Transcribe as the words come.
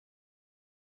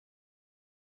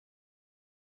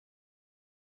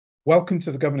Welcome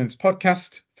to the Governance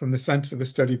Podcast from the Centre for the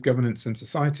Study of Governance and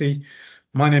Society.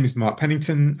 My name is Mark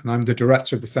Pennington, and I'm the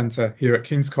Director of the Centre here at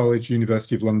King's College,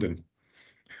 University of London.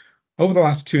 Over the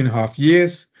last 2.5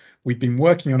 years, we've been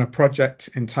working on a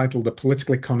project entitled The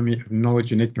Political Economy of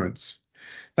Knowledge and Ignorance.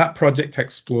 That project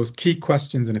explores key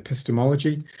questions in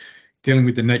epistemology, dealing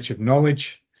with the nature of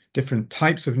knowledge, different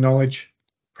types of knowledge,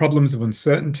 problems of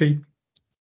uncertainty,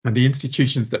 and the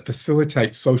institutions that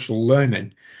facilitate social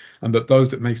learning and those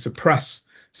that may suppress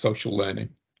social learning.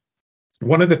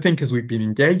 One of the thinkers we've been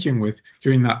engaging with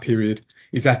during that period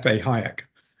is F.A. Hayek,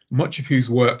 much of whose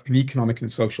work in economic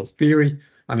and social theory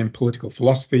and in political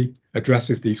philosophy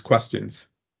addresses these questions.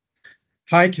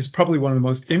 Hayek is probably one of the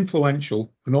most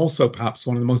influential and also perhaps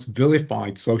one of the most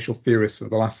vilified social theorists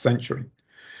of the last century.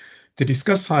 To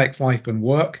discuss Hayek's life and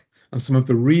work and some of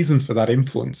the reasons for that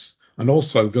influence and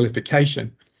also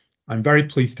vilification, I'm very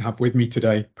pleased to have with me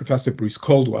today Professor Bruce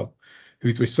Caldwell,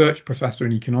 who's Research Professor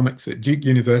in Economics at Duke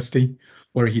University,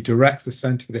 where he directs the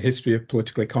Centre for the History of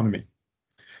Political Economy.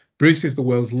 Bruce is the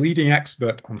world's leading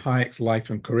expert on Hayek's life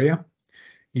and career.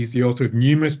 He's the author of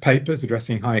numerous papers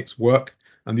addressing Hayek's work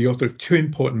and the author of 2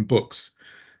 important books,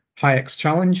 Hayek's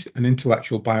Challenge, an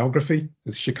Intellectual Biography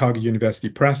with Chicago University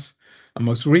Press, and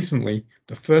most recently,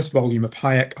 the first volume of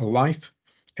Hayek, A Life,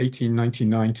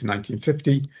 1899 to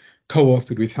 1950,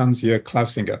 co-authored with Hansjörg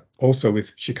Klausinger, also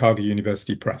with Chicago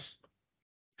University Press.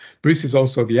 Bruce is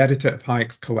also the editor of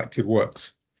Hayek's Collected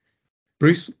Works.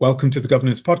 Bruce, welcome to the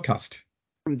Governance Podcast.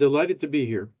 I'm delighted to be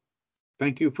here.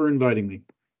 Thank you for inviting me.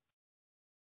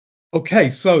 Okay,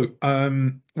 so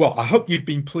I hope you've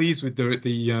been pleased with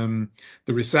the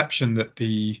reception that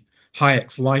the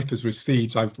Hayek's life has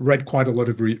received. I've read quite a lot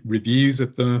of reviews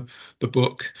of the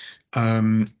book.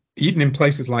 Even in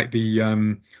places like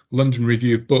the London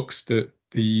Review of Books, that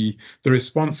the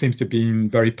response seems to have been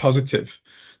very positive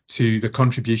to the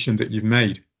contribution that you've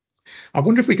made. I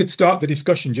wonder if we could start the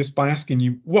discussion just by asking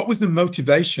you, what was the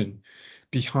motivation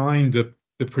behind the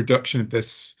production of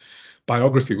this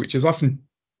biography, which has often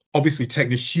obviously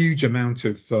taken a huge amount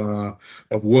of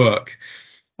work?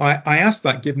 I asked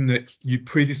that given that you'd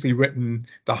previously written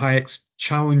the Hayek's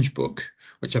Challenge book,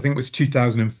 which I think was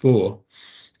 2004.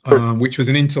 Which was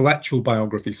an intellectual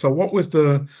biography. So what was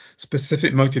the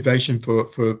specific motivation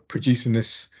for producing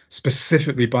this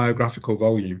specifically biographical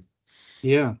volume?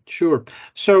 Yeah, sure.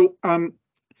 So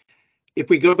if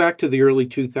we go back to the early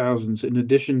 2000s, in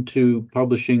addition to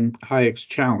publishing Hayek's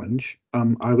Challenge,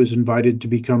 I was invited to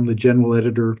become the general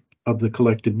editor of the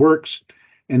Collected Works.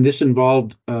 And this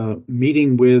involved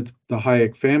meeting with the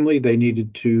Hayek family. They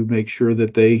needed to make sure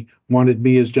that they wanted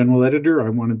me as general editor. I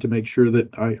wanted to make sure that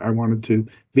I wanted to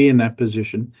be in that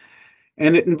position.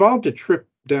 And it involved a trip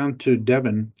down to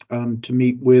Devon to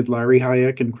meet with Larry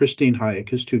Hayek and Christine Hayek,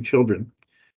 his 2 children.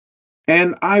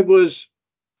 And I was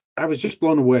just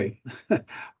blown away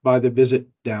by the visit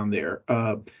down there.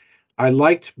 I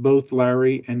liked both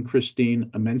Larry and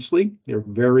Christine immensely. They're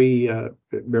very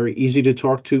easy to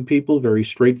talk to people, very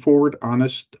straightforward,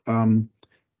 honest,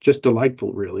 just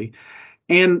delightful, really.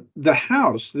 And the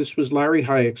house, this was Larry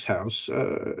Hayek's house.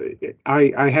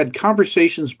 I had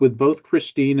conversations with both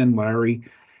Christine and Larry,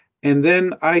 and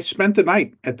then I spent the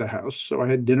night at the house. So I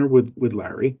had dinner with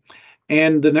Larry.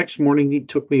 And the next morning, he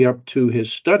took me up to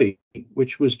his study,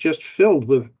 which was just filled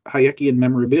with Hayekian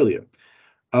memorabilia.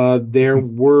 There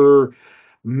were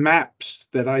maps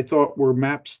that I thought were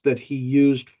maps that he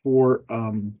used for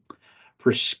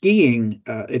skiing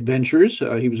adventures.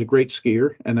 He was a great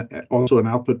skier and also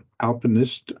an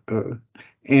alpinist.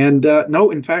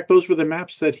 No, in fact, those were the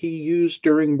maps that he used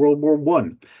during World War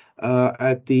I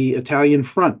at the Italian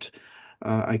front.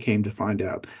 I came to find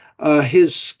out.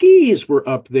 His skis were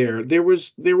up there. There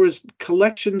was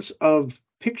collections of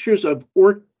pictures of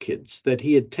orchids that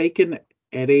he had taken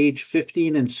at age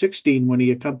 15 and 16 when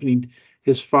he accompanied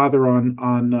his father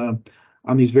on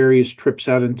these various trips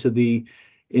out into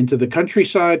the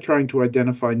countryside, trying to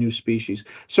identify new species.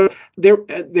 So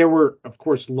there were, of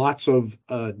course, lots of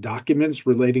documents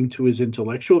relating to his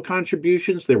intellectual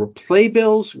contributions. There were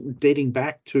playbills dating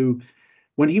back to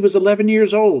when he was 11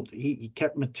 years old. He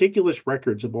kept meticulous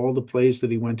records of all the plays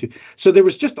that he went to. So there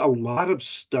was just a lot of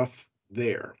stuff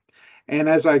there. And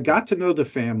as I got to know the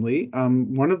family,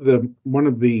 one of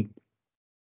the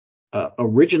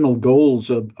original goals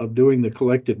of doing the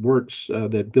Collected Works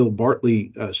that Bill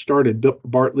Bartley started, Bill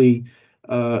Bartley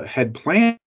had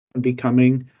planned on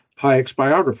becoming Hayek's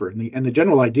biographer, and the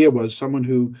general idea was someone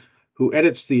who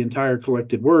edits the entire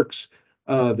Collected Works,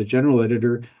 the general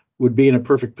editor, would be in a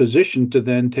perfect position to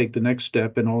then take the next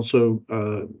step and also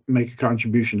make a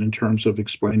contribution in terms of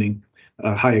explaining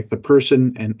Hayek the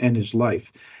person and his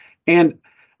life. And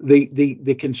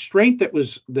the constraint that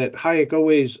Hayek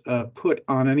always put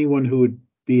on anyone who would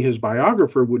be his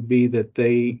biographer would be that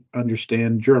they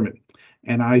understand German.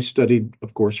 And I studied,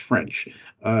 of course, French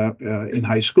in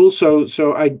high school, so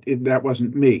that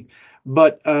wasn't me.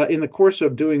 But in the course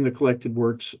of doing the collected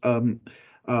works, two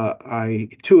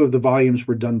of the volumes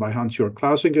were done by Hansjörg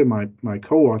Klausinger, my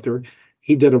co-author.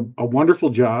 He did a wonderful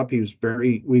job.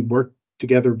 We worked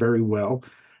together very well.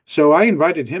 So I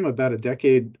invited him about a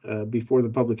decade before the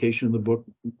publication of the book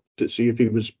to see if he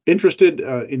was interested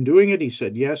in doing it. He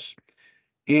said yes.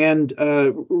 And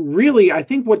really, I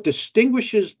think what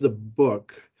distinguishes the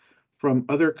book from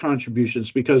other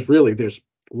contributions, because really there's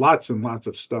lots and lots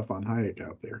of stuff on Hayek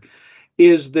out there,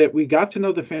 is that we got to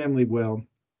know the family well.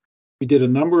 We did a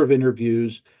number of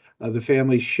interviews. The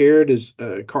family shared his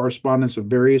correspondence of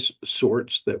various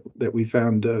sorts that we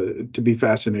found to be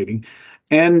fascinating,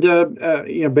 and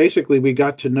basically we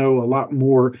got to know a lot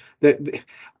more. That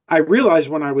I realized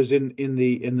when I was in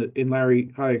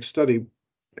Larry Hayek's study.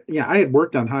 Yeah, I had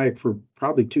worked on Hayek for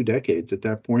probably 2 decades at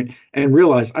that point, and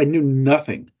realized I knew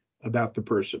nothing about the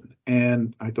person.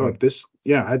 And I thought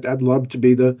I'd love to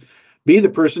be the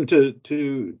person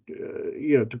to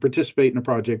participate in a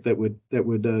project that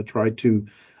would try to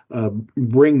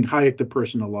bring Hayek the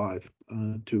person alive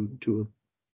to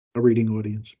a reading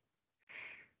audience.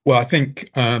 Well, I think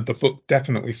the book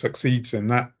definitely succeeds in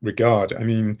that regard. I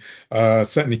mean,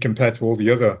 certainly compared to all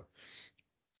the other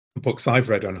books I've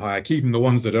read on Hayek, even the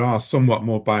ones that are somewhat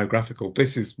more biographical,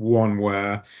 this is one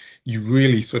where you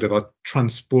really sort of are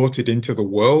transported into the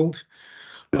world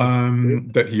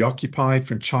that he occupied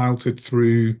from childhood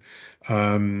through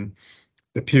the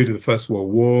period of the First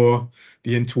World War,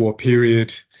 the interwar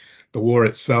period, the war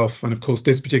itself, and of course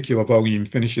this particular volume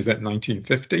finishes at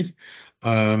 1950,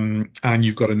 and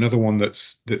you've got another one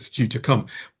that's due to come.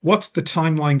 What's the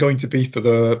timeline going to be for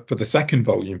the second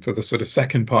volume, for the sort of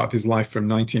second part of his life from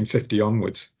 1950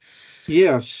 onwards?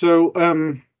 Yeah, so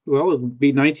well, it would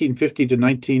be 1950 to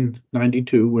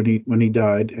 1992 when he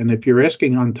died. And if you're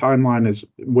asking on timeline as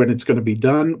when it's going to be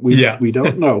done, we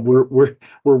don't know. We're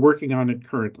working on it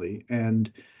currently,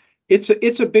 and it's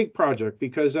a big project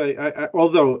because I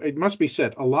although it must be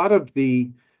said,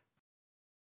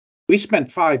 we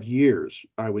spent 5 years,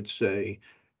 I would say,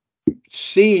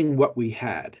 seeing what we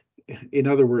had. In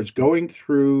other words, going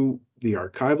through the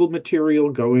archival material,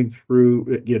 going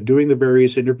through doing the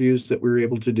various interviews that we were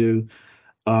able to do,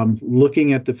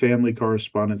 looking at the family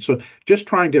correspondence. So just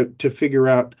trying to figure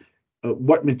out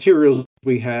what materials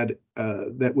we had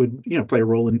that would play a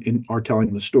role in our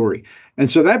telling the story.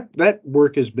 And so that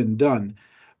work has been done.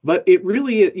 But it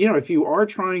really, if you are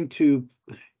trying to,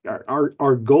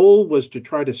 our goal was to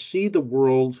try to see the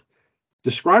world,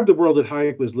 describe the world that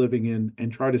Hayek was living in,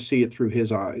 and try to see it through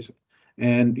his eyes.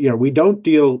 And we don't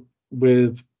deal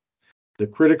with the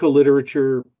critical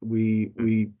literature.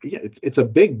 It's a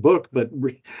big book, but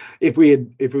if we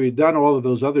had done all of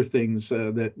those other things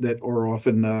that are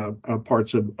often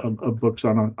parts of books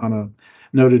on a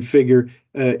noted figure,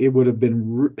 it would have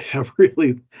been a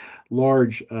really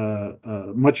large,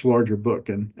 much larger book,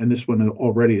 and this one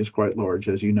already is quite large,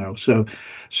 as you know. So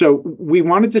we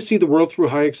wanted to see the world through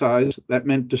Hayek's eyes. That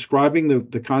meant describing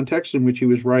the context in which he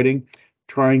was writing,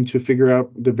 trying to figure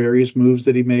out the various moves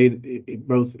that he made,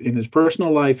 both in his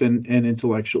personal life and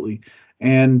intellectually.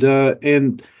 And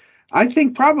I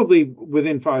think probably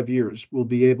within 5 years we'll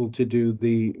be able to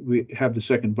we have the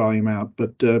second volume out,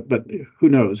 but who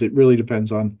knows? It really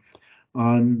depends on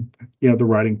the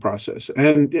writing process.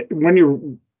 And when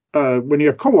you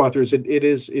have co-authors,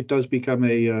 it does become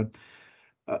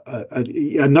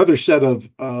another set of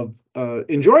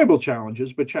enjoyable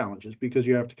challenges, because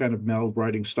you have to kind of meld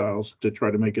writing styles to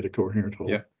try to make it a coherent whole.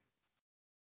 Yeah.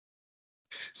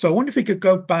 So I wonder if we could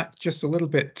go back just a little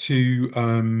bit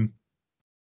to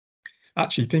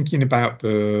actually thinking about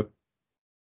the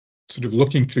sort of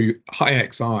looking through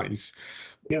Hayek's eyes.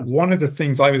 Yeah. One of the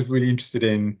things I was really interested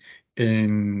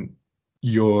in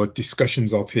your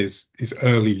discussions of his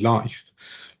early life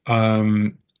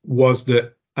was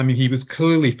that, I mean, he was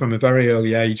clearly from a very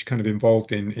early age kind of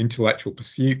involved in intellectual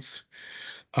pursuits,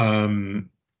 and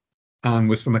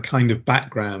was from a kind of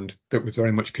background that was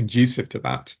very much conducive to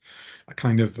that, a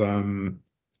kind of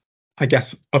I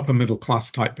guess upper middle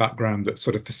class type background that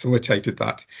sort of facilitated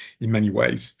that in many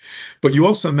ways. But you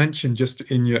also mentioned just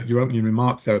in your opening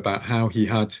remarks there about how he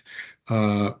had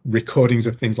recordings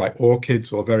of things like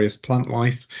orchids or various plant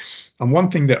life. And one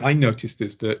thing that I noticed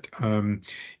is that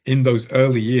in those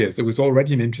early years, there was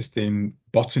already an interest in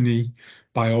botany,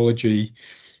 biology,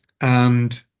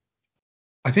 and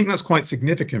I think that's quite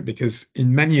significant because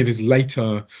in many of his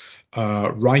later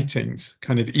writings,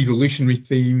 kind of evolutionary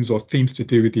themes or themes to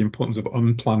do with the importance of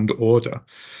unplanned order,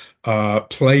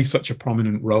 play such a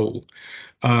prominent role.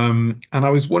 And I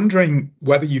was wondering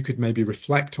whether you could maybe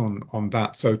reflect on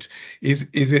that. So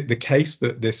is it the case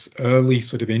that this early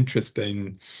sort of interest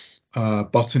in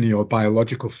botany or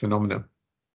biological phenomena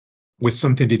was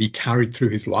something that he carried through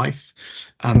his life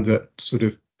and that sort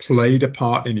of played a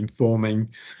part in informing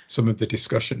some of the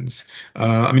discussions?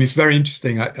 I mean, it's very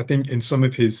interesting. I think in some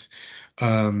of his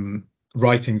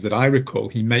writings that I recall,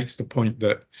 he makes the point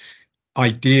that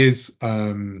ideas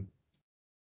to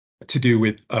do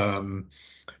with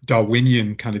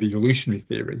Darwinian kind of evolutionary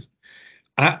theory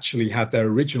actually had their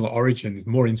original origins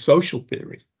more in social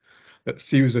theory, that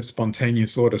theories of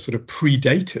spontaneous order sort of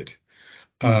predated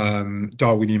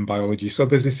Darwinian biology. So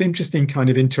there's this interesting kind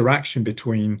of interaction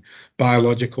between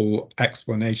biological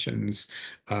explanations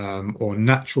or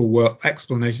natural world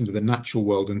explanations of the natural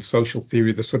world and social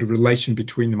theory, the sort of relation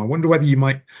between them. I wonder whether you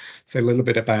might say a little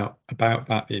bit about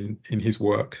that in his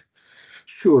work.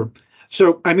 Sure.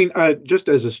 So, I mean, just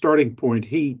as a starting point,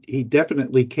 he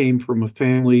definitely came from a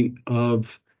family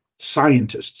of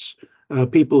scientists,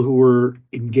 people who were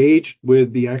engaged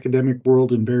with the academic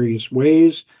world in various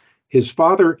ways. His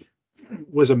father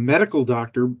was a medical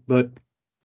doctor, but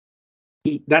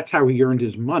that's how he earned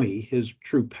his money. His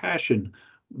true passion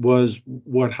was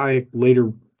what Hayek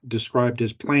later described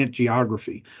as plant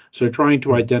geography. So trying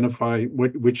to identify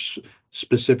which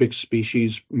specific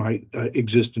species might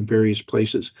exist in various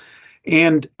places.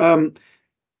 And all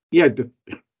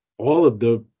of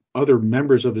the other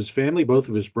members of his family, both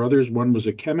of his brothers, one was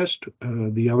a chemist,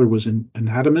 the other was an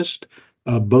anatomist.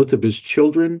 Both of his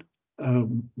children,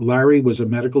 Larry was a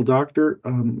medical doctor.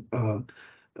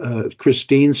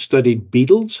 Christine studied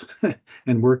beetles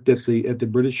and worked at the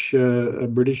British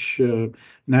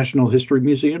National History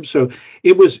Museum. So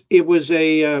it was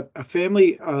a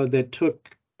family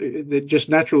that just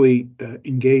naturally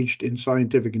engaged in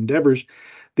scientific endeavors.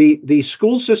 The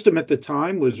school system at the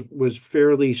time was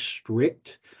fairly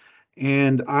strict,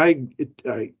 and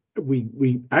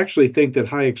we actually think that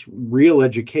Hayek's real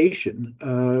education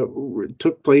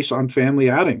took place on family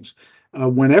outings,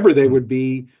 whenever they would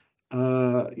be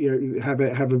have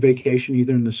a vacation,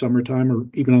 either in the summertime or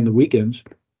even on the weekends.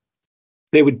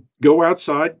 They would go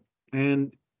outside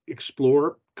and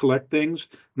explore, collect things,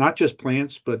 not just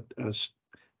plants, but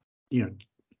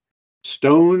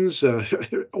stones,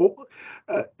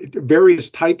 various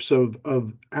types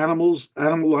of animals,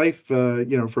 animal life,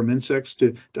 from insects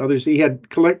to others. He had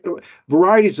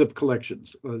varieties of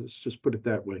collections. Let's just put it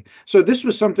that way. So this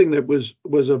was something that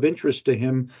was of interest to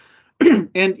him,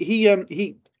 and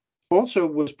he also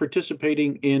was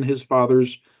participating in his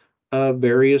father's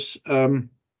various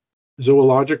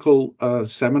zoological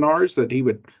seminars that he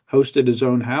would host at his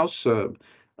own house. So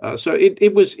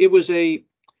it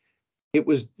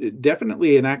was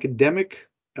definitely an academic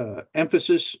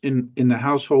emphasis in the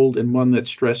household, and one that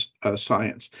stressed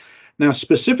science. Now,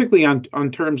 specifically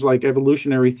on terms like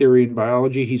evolutionary theory and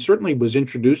biology, he certainly was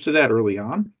introduced to that early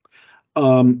on.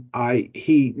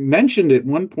 He mentioned at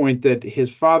one point that his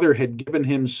father had given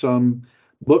him some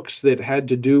books that had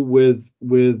to do with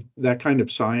that kind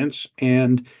of science,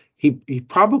 and he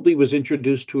probably was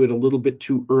introduced to it a little bit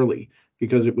too early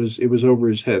because it was over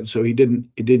his head, so he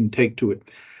didn't take to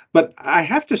it. But I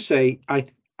have to say,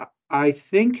 I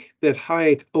think that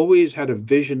Hayek always had a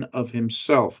vision of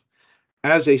himself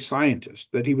as a scientist,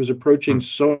 that he was approaching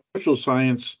social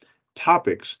science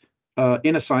topics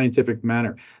in a scientific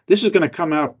manner. This is going to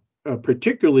come out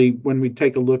particularly when we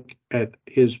take a look at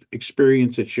his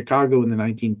experience at Chicago in the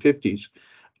 1950s,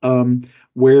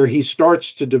 where he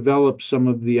starts to develop some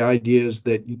of the ideas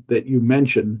that you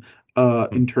mentioned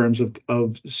in terms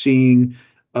of seeing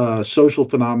social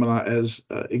phenomena as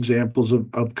examples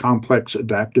of complex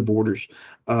adaptive orders.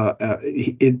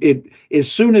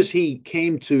 As soon as he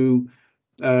came to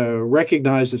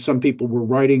recognize that some people were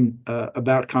writing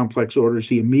about complex orders,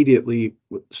 he immediately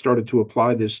started to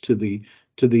apply this to the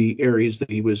areas that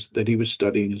he was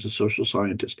studying as a social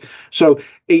scientist. So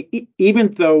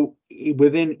even though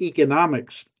within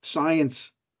economics,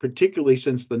 science, particularly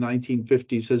since the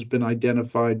 1950s, has been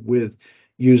identified with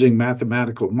using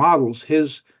mathematical models,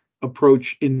 his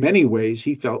approach in many ways,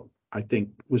 he felt, I think,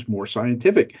 was more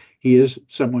scientific. He is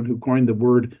someone who coined the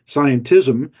word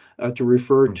scientism to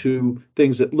refer to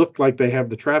things that look like they have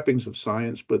the trappings of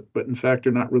science, but in fact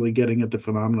are not really getting at the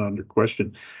phenomena under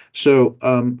question. So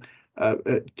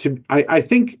I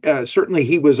think certainly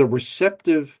he was a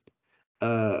receptive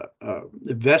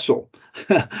vessel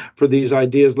for these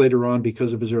ideas later on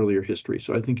because of his earlier history.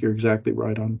 So I think you're exactly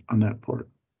right on that part.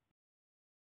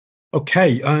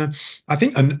 Okay, I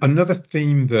think another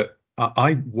theme that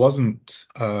I wasn't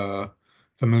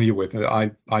familiar with, that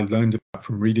I learned about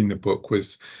from reading the book,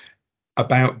 was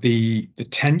about the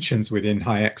tensions within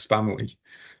Hayek's family,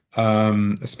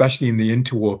 especially in the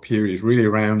interwar period, really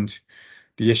around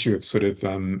the issue of sort of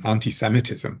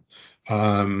anti-Semitism,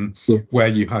 Yeah. where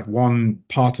you had one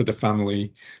part of the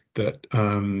family that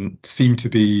seemed to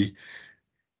be,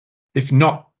 if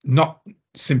not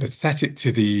sympathetic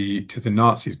to the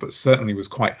Nazis, but certainly was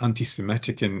quite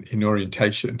anti-Semitic in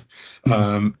orientation.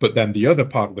 But then the other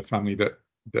part of the family that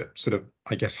sort of,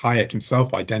 I guess, Hayek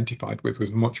himself identified with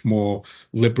was much more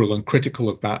liberal and critical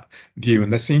of that view.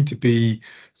 And there seemed to be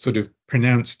sort of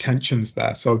pronounced tensions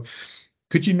there. So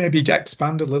could you maybe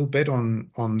expand a little bit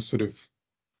on sort of,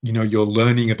 your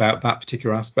learning about that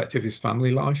particular aspect of his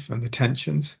family life and the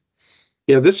tensions?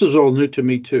 Yeah, this is all new to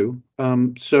me too.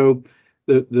 So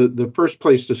the first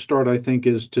place to start, I think,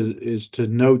 is to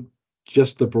note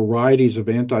just the varieties of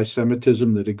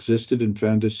anti-Semitism that existed in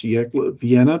fin de siècle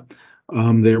Vienna.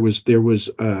 There was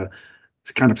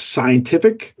kind of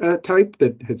scientific type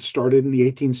that had started in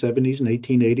the 1870s and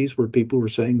 1880s, where people were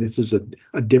saying this is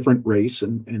a different race,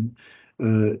 and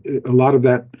a lot of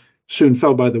that soon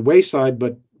fell by the wayside.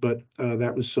 But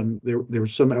that was there were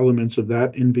some elements of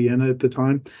that in Vienna at the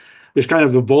time. There's kind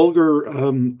of a vulgar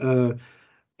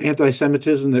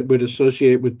anti-Semitism that would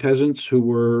associate with peasants who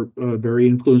were very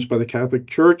influenced by the Catholic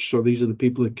Church. So these are the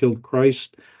people that killed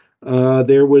Christ.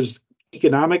 There was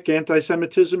economic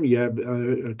anti-Semitism. You have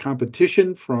a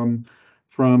competition from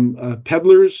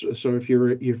peddlers. So if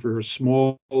you're a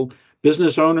small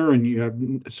business owner and you have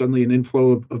suddenly an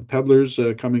inflow of peddlers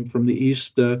coming from the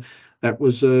east, that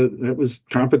was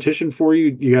competition for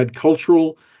you. You had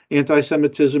cultural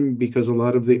anti-Semitism because a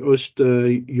lot of the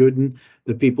Ostjuden,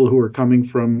 the people who were coming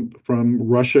from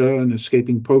Russia and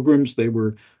escaping pogroms, they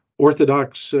were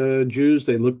Orthodox Jews.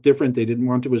 They looked different. They didn't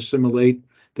want to assimilate.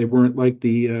 They weren't like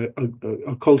the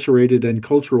acculturated and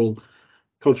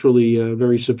culturally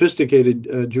very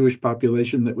sophisticated Jewish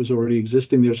population that was already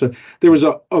existing there. So there was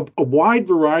a wide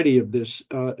variety of this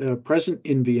present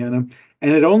in Vienna,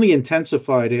 and it only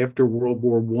intensified after World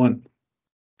War One.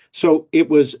 So it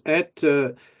was at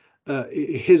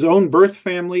his own birth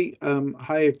family.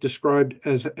 Hayek described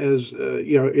as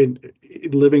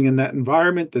living in that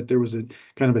environment, that there was a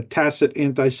kind of a tacit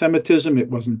anti-Semitism. It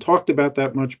wasn't talked about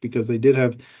that much because they did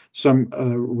have some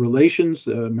relations,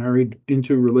 married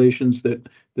into relations that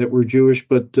were Jewish,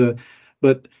 but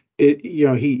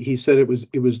he said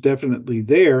it was definitely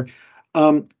there.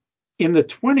 In the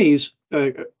 20s,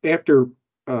 after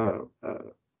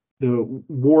the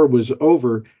war was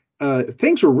over,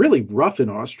 things were really rough in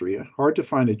Austria. Hard to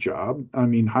find a job. I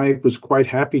mean, Hayek was quite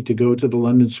happy to go to the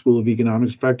London School of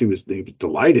Economics. In fact, he was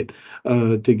delighted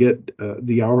to get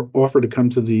the offer to come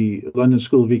to the London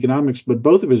School of Economics. But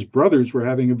both of his brothers were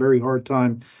having a very hard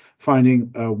time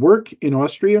finding work in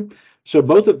Austria. So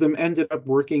both of them ended up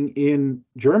working in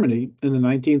Germany in the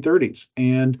 1930s.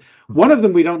 And one of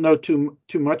them we don't know too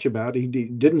much about. He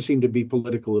didn't seem to be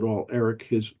political at all. Eric,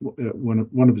 his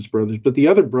one of his brothers, but the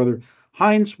other brother,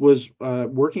 Heinz, was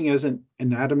working as an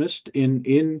anatomist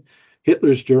in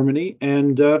Hitler's Germany,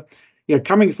 and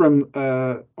coming from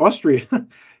Austria,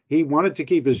 he wanted to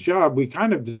keep his job. We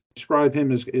kind of describe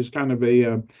him as kind of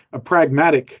a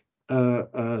pragmatic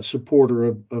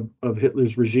supporter of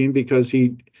Hitler's regime, because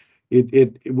he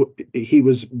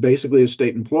was basically a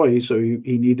state employee, so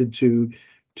he needed to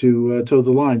toe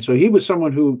the line. So he was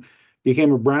someone who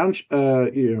became a brown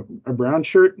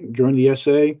shirt, joined the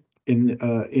SA in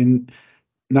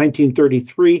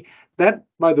 1933. That,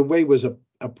 by the way, was a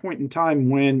point in time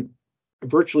when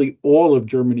virtually all of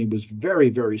Germany was very,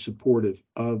 very supportive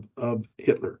of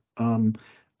Hitler.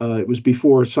 It was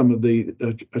before some of the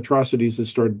atrocities that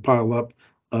started to pile up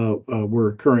were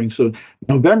occurring. So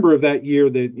November of that year,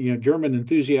 the German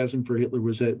enthusiasm for Hitler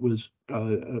was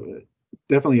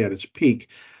definitely at its peak.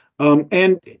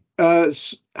 And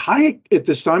Hayek at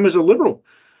this time was a liberal.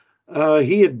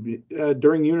 He had,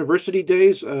 during university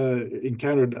days,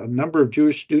 encountered a number of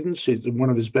Jewish students. One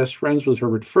of his best friends was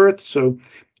Herbert Furth. So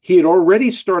he had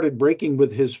already started breaking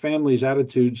with his family's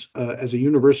attitudes as a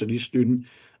university student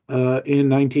in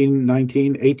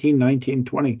 1919, 18, 19,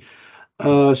 20.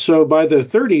 So by the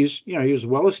 30s, he was a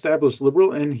well-established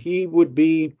liberal, and he would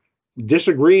be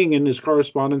disagreeing in his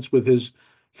correspondence with his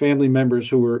family members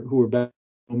who were back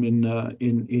home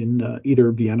in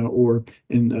either Vienna or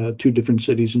in two different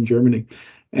cities in Germany.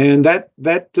 And that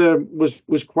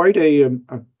was quite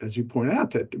as you point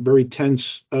out, that very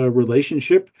tense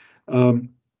relationship.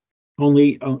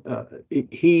 Only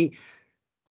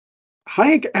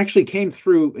Hayek actually came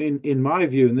through, in my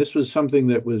view, and this was something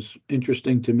that was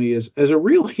interesting to me, as a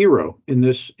real hero in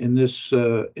this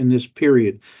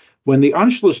period. When the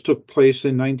Anschluss took place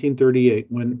in 1938,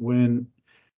 when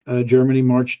Germany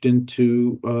marched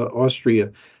into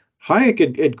Austria,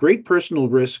 Hayek, at great personal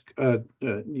risk,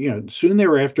 soon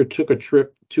thereafter took a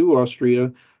trip to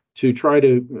Austria to try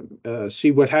to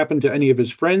see what happened to any of his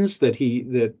friends that he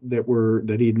had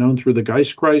known through the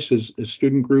Geistkreis, his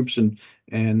student groups and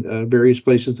various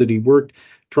places that he worked,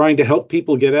 trying to help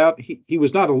people get out. He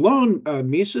was not alone.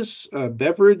 Mises,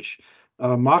 Beveridge,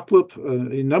 Mocklip,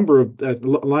 a number of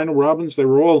Lionel Robbins, they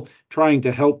were all trying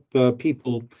to help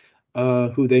people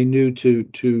who they knew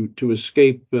to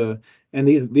escape. And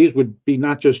these would be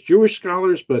not just Jewish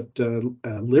scholars, but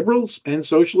liberals and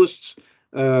socialists.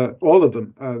 All of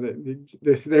them.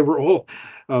 They were all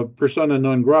persona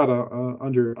non grata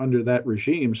under that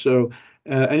regime. So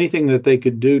anything that they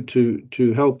could do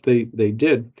to help, they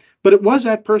did. But it was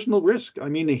at personal risk. I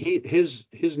mean, his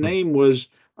name was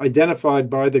identified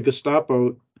by the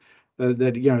Gestapo,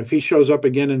 that if he shows up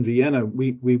again in Vienna,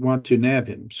 we want to nab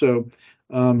him. So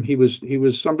he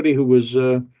was somebody who was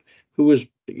a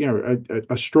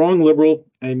strong liberal,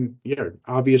 and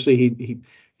obviously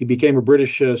he became a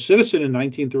British citizen in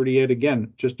 1938,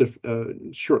 again, just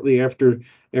shortly after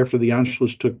the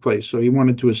Anschluss took place. So he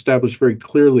wanted to establish very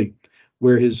clearly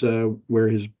where his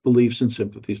beliefs and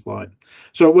sympathies lied.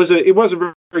 So it was a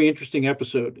very, very interesting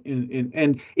episode,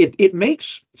 and it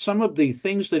makes some of the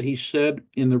things that he said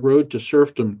in The Road to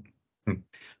Serfdom,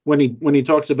 when he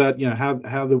talks about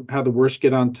how the worst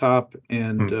get on top,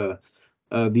 and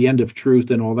the end of truth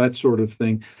and all that sort of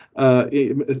thing,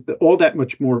 all that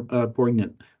much more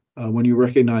poignant when you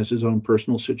recognize his own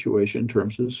personal situation in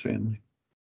terms of his family.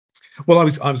 Well,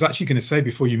 I was actually going to say,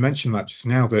 before you mentioned that just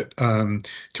now, that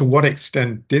to what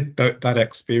extent did that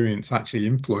experience actually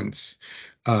influence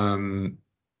the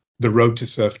Road to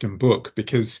Serfdom book?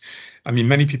 Because, I mean,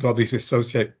 many people obviously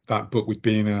associate that book with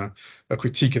being a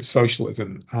critique of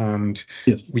socialism, and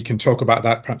yes, we can talk about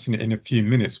that perhaps in a few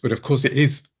minutes. But of course, it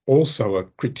is also a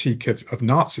critique of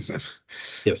Nazism.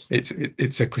 Yes,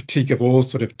 it's a critique of all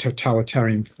sort of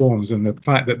totalitarian forms, and the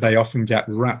fact that they often get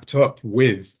wrapped up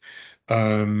with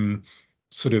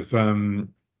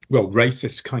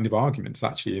racist kind of arguments,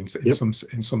 actually, in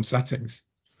some settings.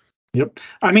 Yep.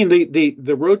 I mean,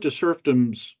 the Road to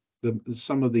Serfdom's,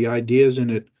 some of the ideas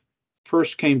in it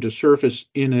first came to surface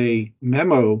in a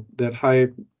memo that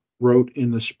Hayek wrote in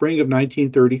the spring of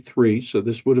 1933. So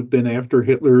this would have been after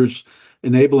Hitler's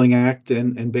Enabling Act,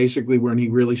 and basically when he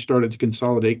really started to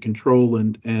consolidate control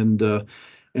and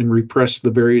repress the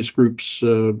various groups,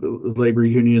 labor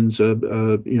unions,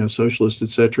 socialists,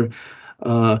 etc.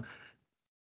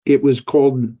 It was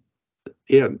called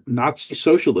Nazi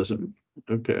socialism.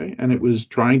 Okay, and it was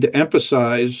trying to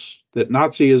emphasize that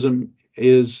Nazism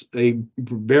is a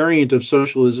variant of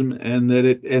socialism, and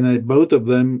that both of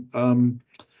them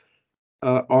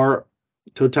are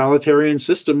totalitarian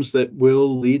systems that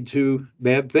will lead to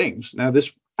bad things. Now,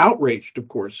 this outraged, of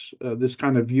course, this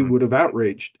kind of view would have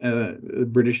outraged the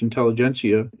British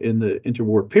intelligentsia in the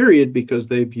interwar period, because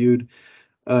they viewed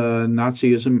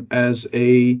Nazism as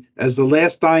the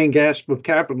last dying gasp of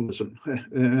capitalism,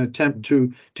 an attempt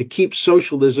to keep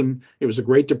socialism. It was a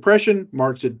Great Depression.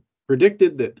 Marx had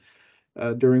predicted that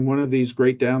during one of these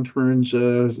great downturns,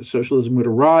 socialism would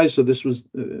arise. So this was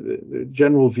the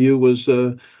general view, was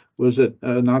that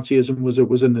Nazism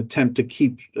was an attempt to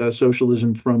keep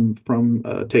socialism from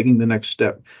taking the next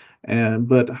step.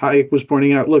 But Hayek was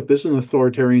pointing out, look, this is an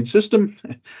authoritarian system.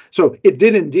 So it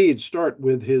did indeed start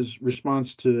with his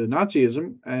response to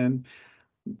Nazism. And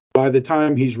by the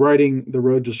time he's writing The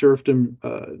Road to Serfdom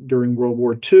during World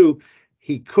War II,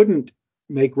 he couldn't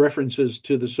make references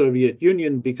to the Soviet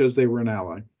Union because they were an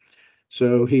ally.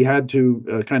 So he had to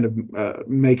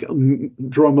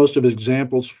draw most of his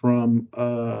examples from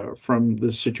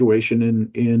the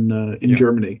situation in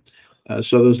Germany.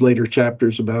 So those later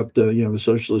chapters about the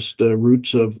socialist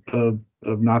roots of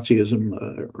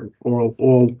Nazism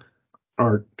all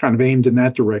are kind of aimed in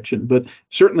that direction. But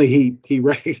certainly he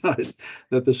recognized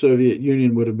that the Soviet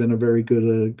Union would have been a very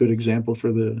good example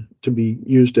to be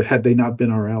used had they not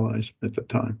been our allies at the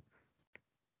time.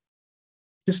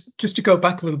 Just to go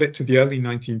back a little bit to the early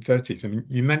 1930s, I mean,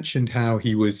 you mentioned how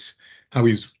he was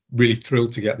really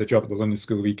thrilled to get the job at the London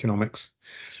School of Economics.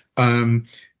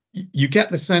 You get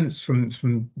the sense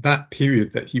from that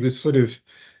period that he was sort of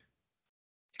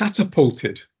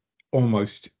catapulted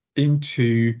almost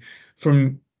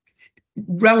from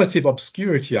relative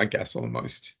obscurity, I guess,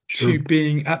 almost, Sure, to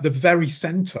being at the very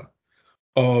center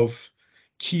of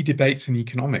key debates in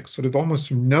economics, sort of almost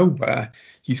from nowhere,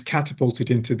 he's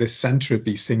catapulted into the center of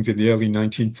these things in the early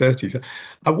 1930s.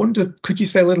 I wonder, could you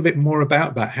say a little bit more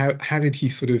about that? How did he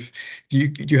sort of,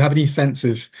 do you have any sense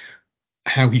of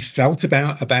how he felt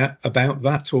about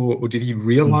that, or did he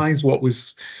realize what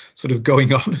was sort of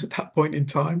going on at that point in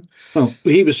time? Well,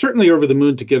 he was certainly over the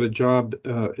moon to get a job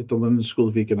at the London School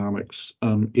of Economics.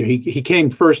 He came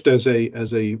first as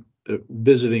a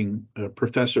visiting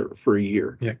professor for a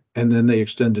year, Yeah. and then they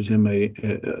extended him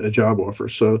a job offer.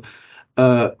 So,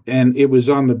 and it was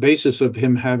on the basis of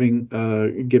him having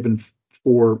given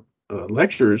 4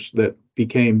 lectures that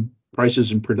became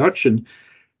Prices in Production.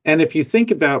 And if you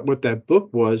think about what that book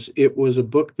was, it was a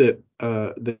book that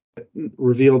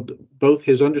revealed both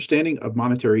his understanding of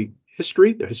monetary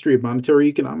history, the history of monetary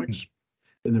economics,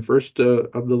 in the first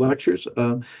of the lectures,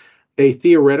 a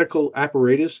theoretical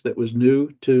apparatus that was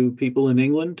new to people in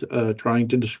England, trying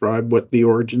to describe what the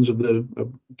origins of the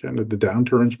kind of the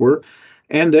downturns were,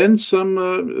 and then some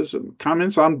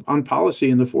comments on policy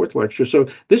in the 4th lecture. So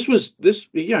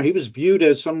he was viewed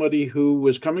as somebody who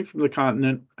was coming from the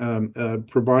continent,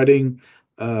 providing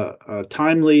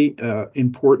timely,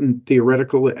 important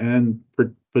theoretical and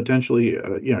potentially,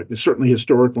 certainly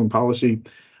historical and policy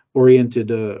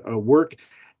oriented work.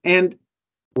 And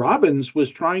Robbins was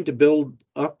trying to build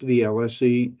up the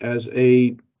LSE as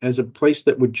a place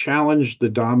that would challenge the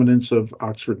dominance of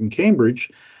Oxford and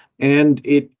Cambridge, and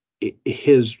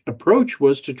his approach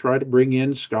was to try to bring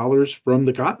in scholars from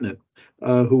the continent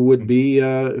who would be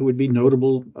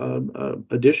notable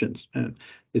additions, and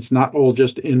it's not all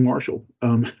just in Marshall.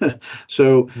 Hayek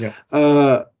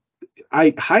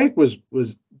was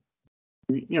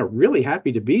really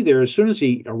happy to be there. As soon as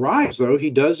he arrives, though, he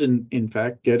does in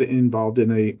fact get involved in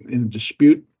a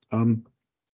dispute in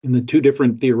the 2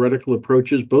 different theoretical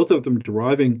approaches, both of them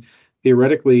deriving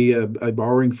theoretically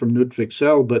borrowing from Ludwig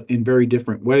Sell, but in very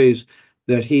different ways.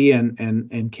 That he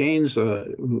and Keynes,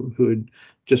 who had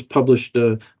just published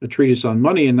a treatise on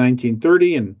money in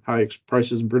 1930, and Hayek's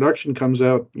Prices in Production comes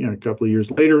out a couple of years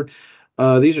later.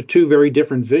 These are 2 very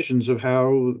different visions of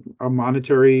how a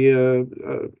monetary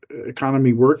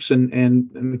economy works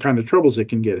and the kind of troubles it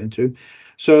can get into.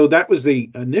 So that was the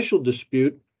initial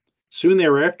dispute. Soon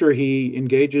thereafter, he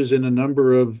engages in a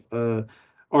number of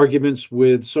arguments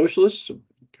with socialists,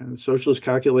 kind of socialist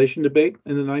calculation debate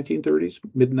in the 1930s,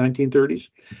 mid 1930s.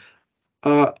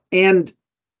 And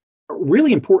a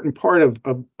really important part of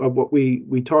what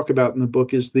we talk about in the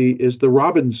book is the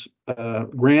Robbins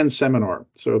Grand Seminar.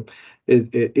 So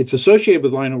it's associated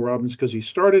with Lionel Robbins because he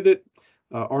started it.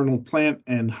 Arnold Plant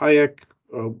and Hayek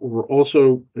were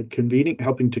also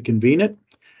helping to convene it.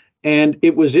 And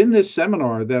it was in this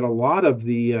seminar that a lot of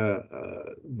the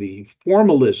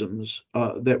formalisms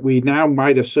that we now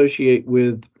might associate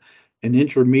with an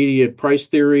intermediate price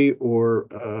theory or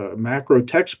macro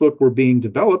textbook were being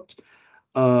developed.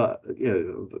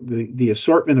 The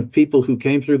assortment of people who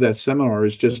came through that seminar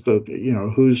is just a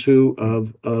who's who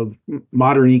of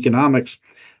modern economics.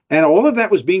 And all of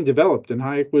that was being developed, and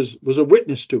Hayek was a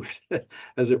witness to it,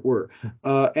 as it were.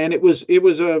 And it was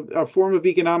a form of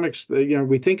economics.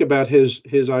 We think about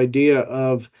his idea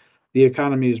of the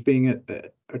economy as being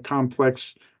a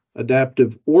complex,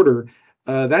 adaptive order.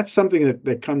 That's something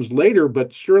that comes later,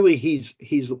 but surely he's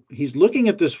looking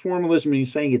at this formalism and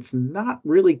he's saying it's not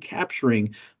really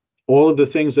capturing all of the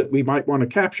things that we might want to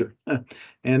capture.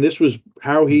 And this was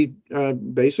how he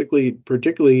basically,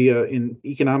 particularly in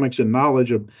Economics and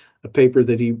Knowledge, a paper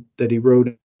that he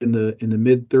wrote in the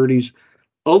mid 30s,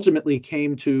 ultimately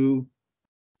came to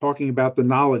talking about the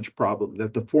knowledge problem,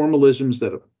 that the formalisms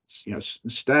that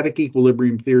static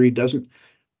equilibrium theory doesn't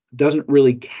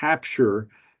really capture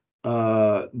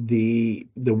the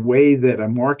way that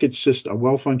a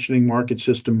well-functioning market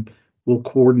system will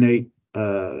coordinate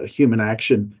human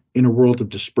action in a world of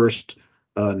dispersed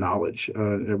knowledge,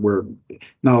 where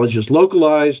knowledge is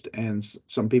localized, and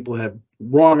some people have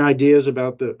wrong ideas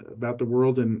about the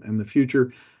world and the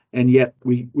future, and yet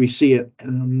we see an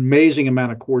amazing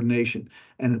amount of coordination.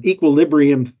 And an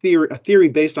equilibrium theory, a theory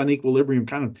based on equilibrium,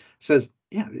 kind of says,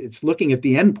 it's looking at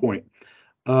the end point.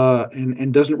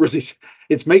 And doesn't really,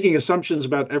 it's making assumptions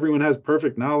about everyone has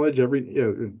perfect knowledge,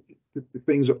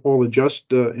 things all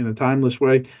adjust in a timeless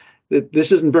way.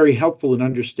 This isn't very helpful in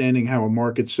understanding how a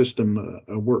market system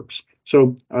works.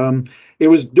 So it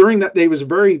was during that day, it was a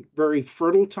very, very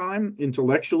fertile time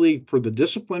intellectually for the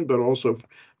discipline, but also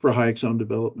for Hayek's own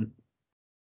development.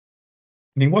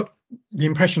 I mean, what the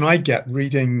impression I get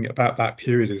reading about that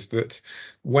period is that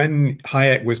when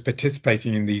Hayek was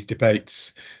participating in these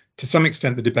debates, to some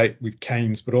extent the debate with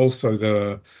Keynes, but also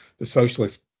the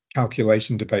socialist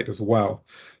calculation debate as well,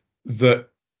 that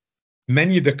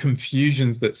many of the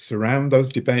confusions that surround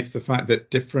those debates, the fact that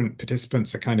different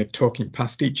participants are kind of talking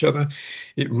past each other,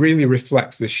 it really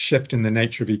reflects this shift in the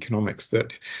nature of economics,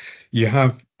 that you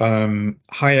have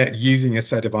Hayek using a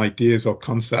set of ideas or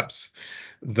concepts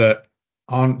that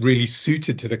aren't really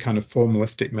suited to the kind of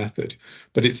formalistic method,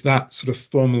 but it's that sort of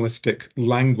formalistic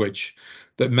language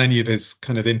that many of his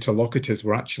kind of interlocutors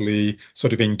were actually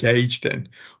sort of engaged in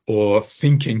or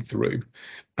thinking through.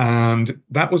 And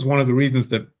that was one of the reasons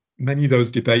that many of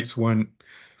those debates weren't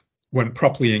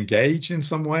properly engaged in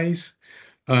some ways.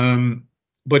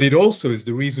 But it also is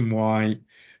the reason why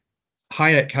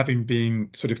Hayek, having been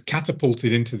sort of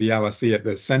catapulted into the LSE at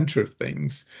the center of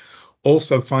things,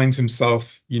 also finds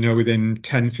himself, within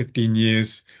 10, 15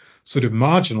 years, sort of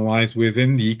marginalized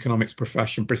within the economics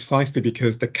profession, precisely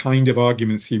because the kind of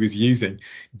arguments he was using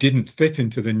didn't fit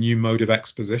into the new mode of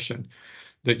exposition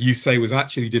that you say was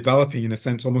actually developing, in a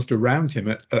sense, almost around him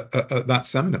at that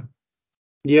seminar.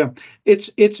 Yeah,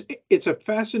 it's a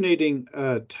fascinating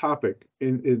topic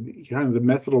in kind of the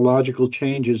methodological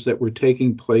changes that were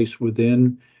taking place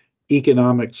within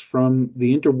economics from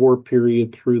the interwar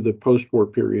period through the post-war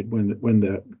period, when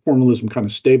the formalism kind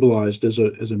of stabilized as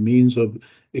a means of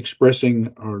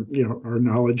expressing our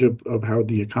knowledge of how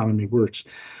the economy works.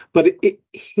 But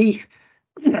he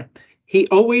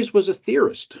always was a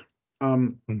theorist.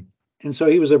 And so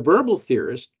he was a verbal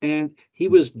theorist, and he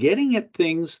was getting at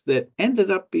things that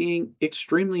ended up being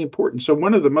extremely important. So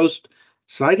one of the most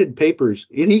cited papers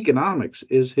in economics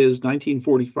is his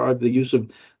 1945, The Use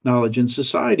of Knowledge in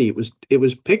Society. It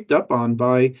was picked up on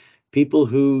by people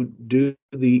who do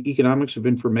the economics of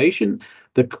information.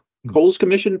 The Coles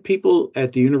Commission people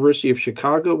at the University of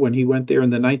Chicago, when he went there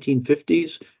in the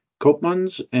 1950s,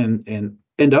 Koopmans and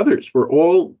others were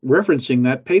all referencing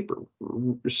that paper,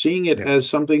 seeing it as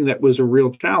something that was a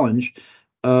real challenge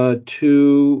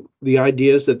to the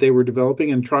ideas that they were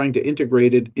developing and trying to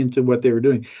integrate it into what they were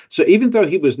doing. So even though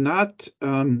he was not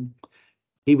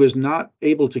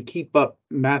able to keep up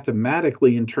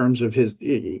mathematically in terms of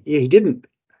he didn't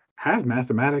have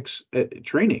mathematics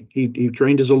training. He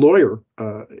trained as a lawyer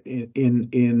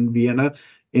in Vienna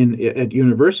at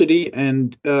university,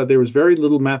 and there was very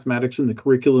little mathematics in the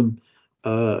curriculum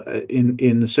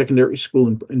in the secondary school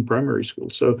and in primary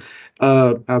school, so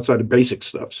outside of basic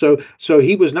stuff. So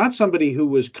he was not somebody who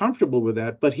was comfortable with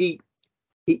that, but he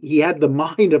had the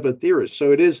mind of a theorist.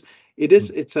 So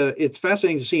it's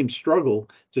fascinating to see him struggle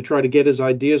to try to get his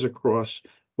ideas across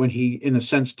when he, in a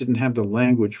sense, didn't have the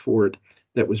language for it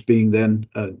that was being then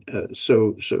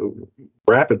so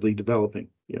rapidly developing.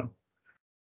 Yeah.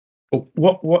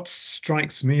 What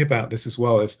strikes me about this as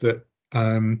well is that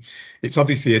it's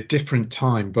obviously a different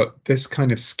time, but this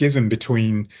kind of schism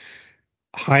between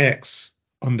Hayek's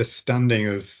understanding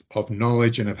of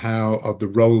knowledge and of the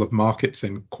role of markets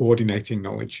in coordinating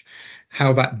knowledge,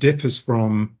 how that differs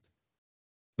from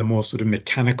the more sort of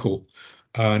mechanical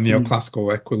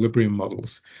neoclassical equilibrium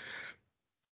models.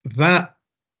 That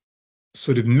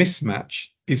sort of mismatch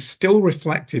is still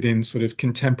reflected in sort of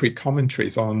contemporary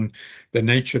commentaries on the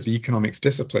nature of the economics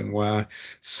discipline, where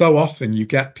so often you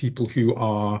get people who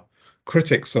are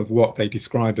critics of what they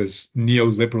describe as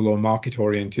neoliberal or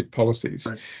market-oriented policies,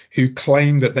 right, who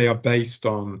claim that they are based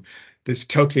on this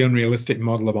totally unrealistic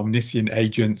model of omniscient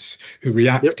agents who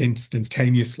react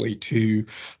instantaneously to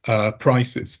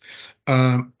prices.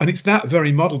 And it's that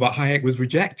very model that Hayek was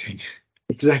rejecting.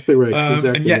 Exactly right.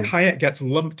 And yet Hayek gets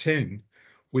lumped in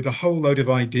with a whole load of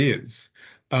ideas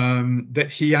that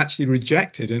he actually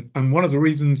rejected. And one of the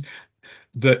reasons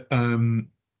that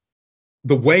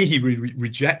the way he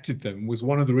rejected them was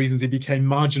one of the reasons he became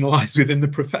marginalized within the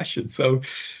profession. So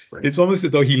It's almost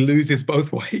as though he loses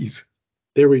both ways.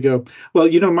 There we go. Well,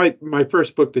 my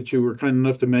first book that you were kind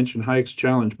enough to mention, Hayek's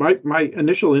Challenge, my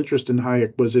initial interest in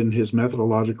Hayek was in his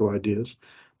methodological ideas,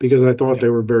 because I thought they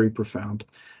were very profound.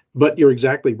 But you're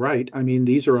exactly right. I mean,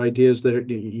 these are ideas that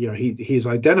he's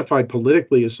identified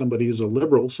politically as somebody who's a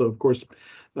liberal. So of course,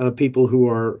 people who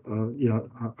are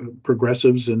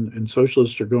progressives and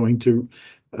socialists are going to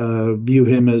view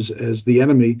him as the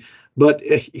enemy. But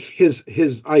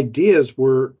his ideas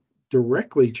were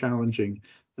directly challenging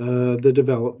the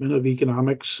development of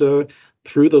economics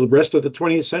through the rest of the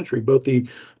 20th century, both the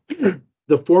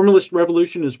formalist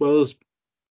revolution as well as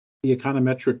the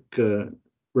econometric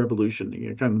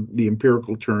revolution, kind of the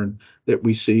empirical turn that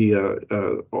we see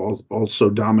also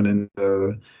dominant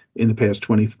in the past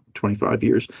 25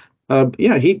 years.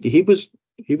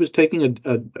 He was taking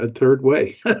a third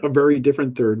way, a very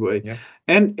different third way. Yeah.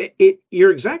 And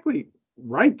you're exactly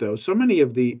right, though. So many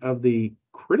of the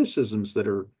criticisms that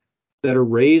are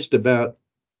raised about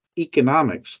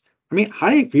economics. I mean,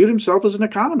 Hayek viewed himself as an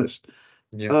economist.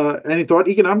 Yeah. And he thought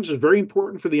economics is very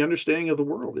important for the understanding of the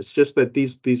world. It's just that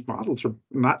these models are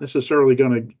not necessarily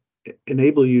going to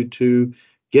enable you to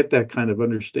get that kind of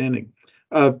understanding.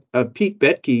 Pete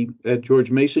Boettke at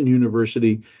George Mason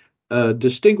University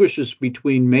distinguishes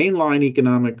between mainline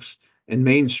economics and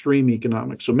mainstream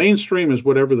economics. So mainstream is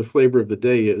whatever the flavor of the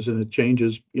day is, and it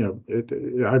changes.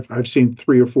 I've seen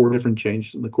 3 or 4 different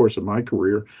changes in the course of my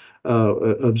career,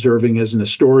 observing as an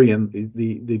historian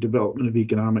the development of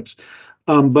economics.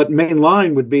 But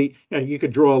mainline would be, you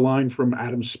could draw a line from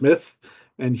Adam Smith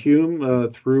and Hume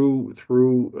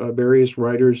through various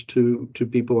writers to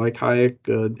people like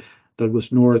Hayek,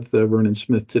 Douglas North, Vernon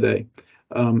Smith today.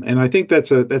 And I think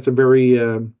that's a very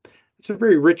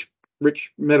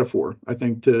rich metaphor, I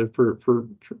think, for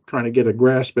trying to get a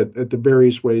grasp at the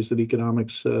various ways that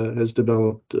economics has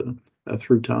developed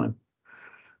through time.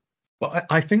 Well,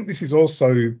 I think this is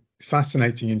also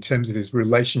fascinating in terms of his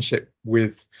relationship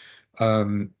with,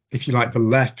 if you like, the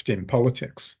left in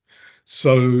politics.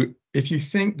 So if you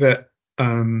think that,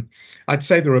 I'd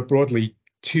say there are broadly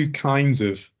two kinds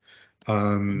of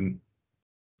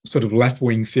sort of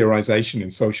left-wing theorization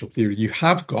in social theory. You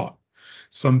have got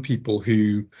some people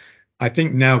who I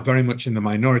think now very much in the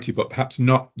minority, but perhaps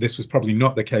not, this was probably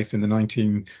not the case in the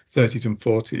 1930s and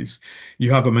 40s.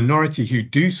 You have a minority who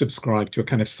do subscribe to a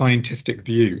kind of scientific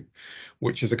view,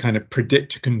 which is a kind of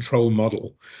predict control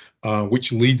model,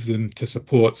 which leads them to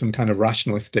support some kind of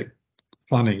rationalistic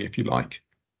planning, if you like.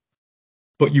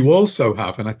 But you also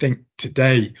have, and I think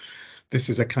today this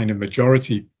is a kind of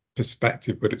majority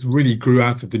perspective, but it really grew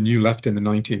out of the New Left in the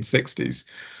 1960s,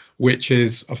 which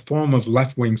is a form of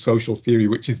left-wing social theory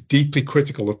which is deeply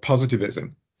critical of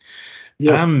positivism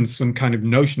and some kind of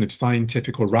notion of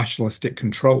scientific or rationalistic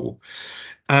control.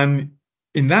 And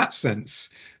in that sense,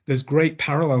 there's great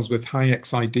parallels with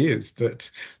Hayek's ideas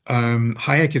that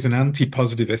Hayek is an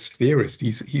anti-positivist theorist.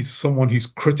 He's someone who's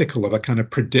critical of a kind of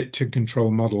predictive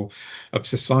control model of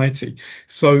society.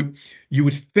 So you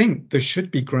would think there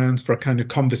should be grounds for a kind of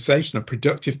conversation, a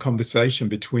productive conversation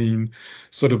between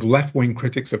sort of left-wing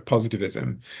critics of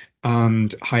positivism and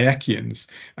Hayekians.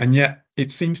 And yet it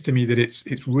seems to me that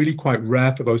it's really quite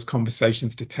rare for those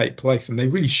conversations to take place, and they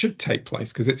really should take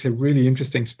place because it's a really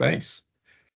interesting space.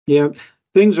 Yeah,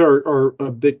 things are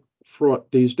a bit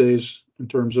fraught these days in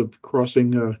terms of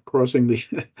crossing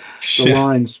the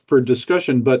lines for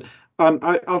discussion. But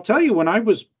I'll tell you, when I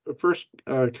was first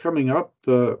coming up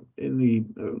in the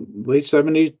late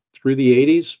 70s through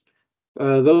the 80s,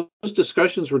 those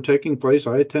discussions were taking place.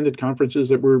 I attended conferences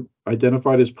that were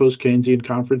identified as post-Keynesian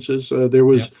conferences. There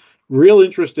was real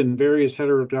interest in various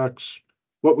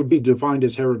what would be defined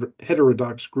as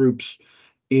heterodox groups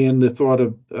in the thought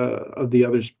of the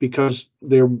others, because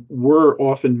there were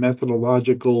often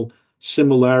methodological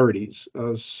similarities,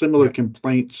 similar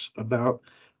complaints about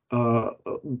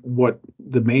what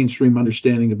the mainstream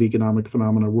understanding of economic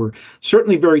phenomena were.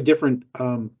 Certainly very different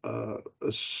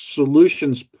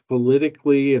solutions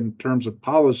politically in terms of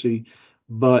policy,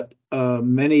 but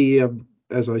many of,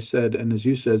 as I said, and as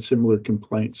you said, similar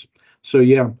complaints.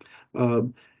 So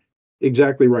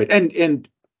exactly right. And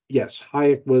yes,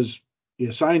 Hayek was,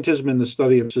 scientism and the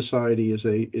study of society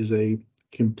is a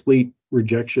complete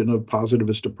rejection of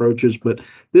positivist approaches. But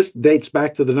this dates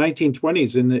back to the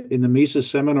 1920s in the Mises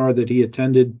seminar that he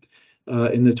attended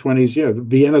in the 20s. The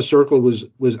Vienna Circle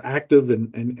was active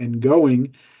and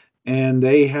going, and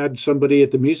they had somebody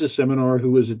at the Mises seminar who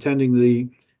was attending the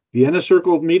Vienna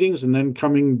Circle meetings and then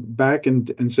coming back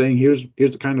and saying, here's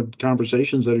the kind of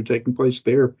conversations that are taking place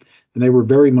there. And they were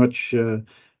very much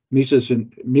Mises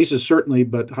certainly,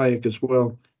 but Hayek as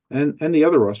well, and the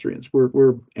other Austrians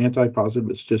were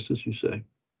anti-positivists, just as you say.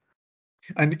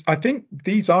 And I think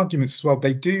these arguments as well,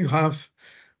 they do have,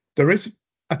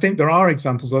 I think there are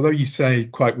examples, although you say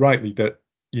quite rightly that,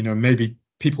 maybe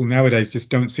people nowadays just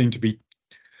don't seem to be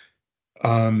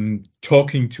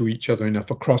talking to each other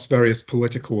enough across various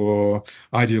political or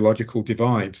ideological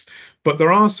divides. But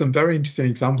there are some very interesting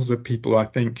examples of people, I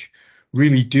think,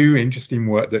 really do interesting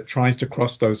work that tries to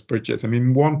cross those bridges. I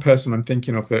mean, one person I'm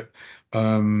thinking of that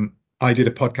I did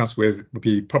a podcast with, would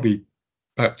be probably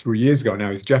about 3 years ago now,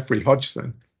 is Jeffrey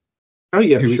Hodgson. Oh,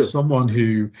 yeah, who sure. is someone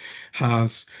who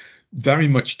has very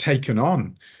much taken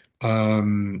on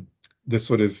the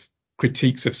sort of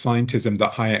critiques of scientism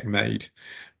that Hayek made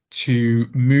to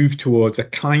move towards a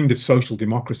kind of social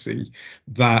democracy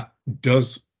that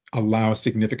does allow a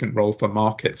significant role for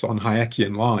markets on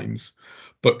Hayekian lines,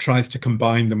 but tries to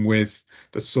combine them with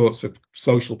the sorts of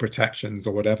social protections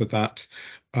or whatever that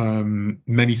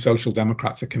many social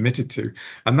democrats are committed to.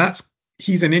 And that's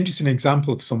he's an interesting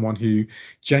example of someone who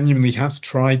genuinely has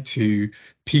tried to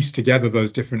piece together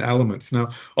those different elements. Now,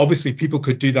 obviously, people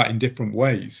could do that in different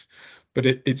ways, but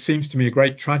it seems to me a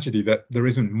great tragedy that there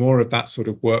isn't more of that sort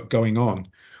of work going on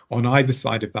either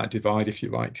side of that divide, if you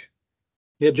like.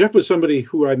 Yeah, Jeff was somebody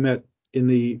who I met in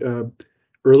the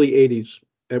early 80s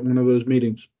at one of those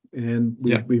meetings, and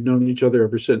Yeah. we've known each other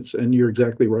ever since. And you're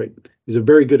exactly right. He's a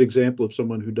very good example of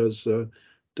someone who does one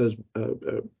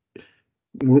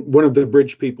of the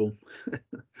bridge people,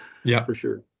 Yeah. for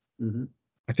sure. Hmm.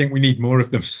 I think we need more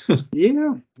of them.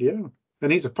 Yeah, yeah.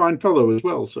 And he's a fine fellow as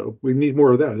well, so we need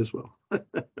more of that as well.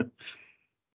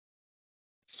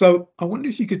 So I wonder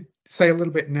if you could say a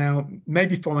little bit now,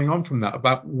 maybe following on from that,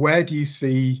 about where do you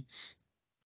see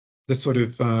the sort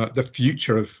of the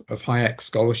future of Hayek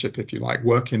scholarship, if you like,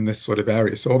 work in this sort of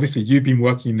area. So obviously you've been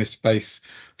working in this space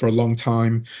for a long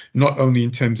time, not only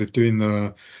in terms of doing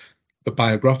the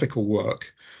biographical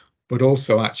work, but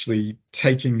also actually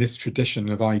taking this tradition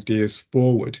of ideas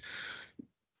forward.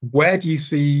 Where do you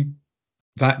see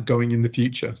that going in the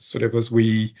future, sort of as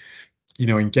we,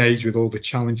 engage with all the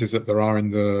challenges that there are in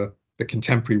the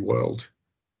contemporary world?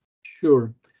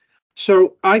 Sure.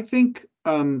 So I think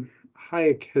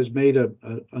Hayek has made a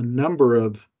number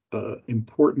of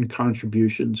important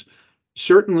contributions.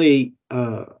 Certainly,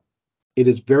 it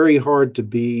is very hard to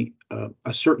be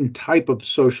a certain type of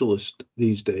socialist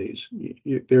these days.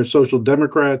 There are social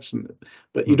democrats,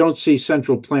 but you don't see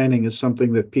central planning as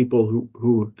something that people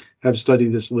who have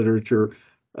studied this literature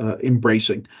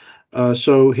embracing.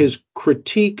 So his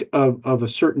critique of a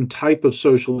certain type of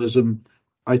socialism,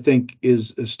 I think,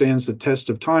 stands the test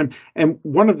of time. And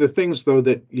one of the things, though,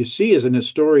 that you see as an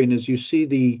historian is you see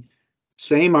the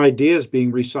same ideas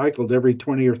being recycled every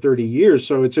 20 or 30 years.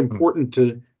 So it's important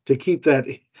to keep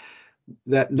that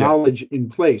knowledge in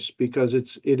place, because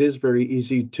it is very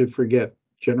easy to forget.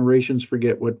 Generations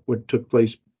forget what took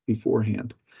place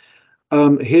beforehand.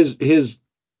 His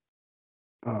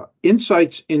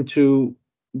insights into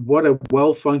what a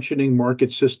well-functioning market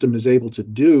system is able to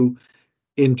do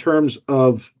in terms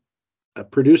of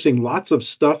producing lots of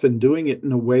stuff and doing it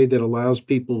in a way that allows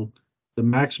people the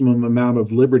maximum amount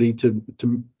of liberty to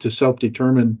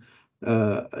self-determine.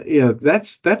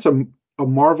 That's a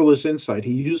marvelous insight.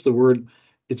 He used the word,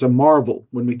 it's a marvel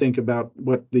when we think about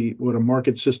what a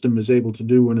market system is able to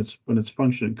do when it's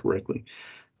functioning correctly.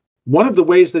 One of the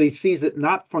ways that he sees it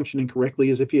not functioning correctly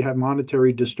is if you have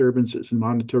monetary disturbances and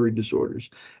monetary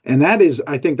disorders. And that is,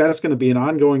 I think that's going to be an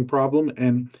ongoing problem.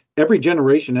 And every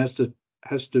generation has to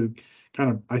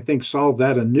kind of, I think, solve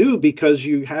that anew, because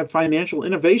you have financial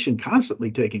innovation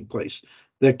constantly taking place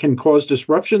that can cause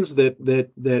disruptions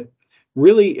that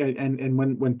really, and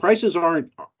when prices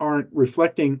aren't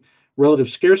reflecting relative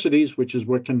scarcities, which is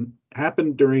what can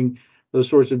happen during those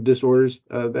sorts of disorders,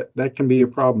 that can be a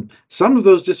problem. Some of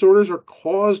those disorders are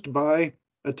caused by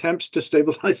attempts to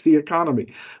stabilize the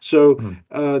economy. So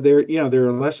there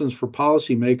are lessons for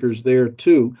policymakers there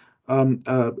too.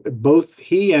 Both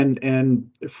he and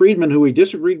Friedman, who he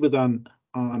disagreed with on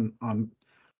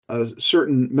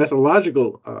certain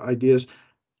methodological ideas,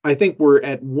 I think we're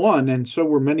at one, and so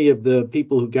were many of the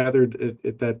people who gathered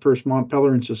at that first Mont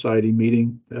Pelerin Society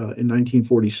meeting in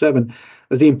 1947,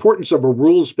 as the importance of a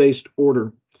rules-based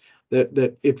order.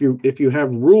 That if you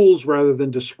have rules rather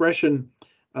than discretion,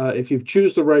 if you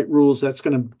choose the right rules, that's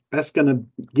gonna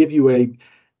give you a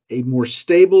more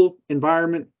stable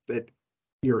environment, that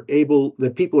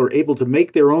people are able to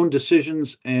make their own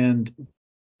decisions and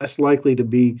less likely to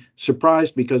be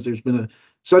surprised because there's been a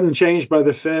sudden change by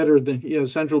the Fed or the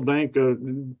central bank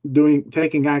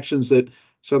taking actions that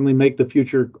suddenly make the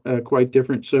future quite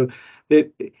different. So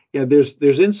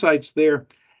there's insights there,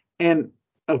 and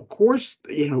of course,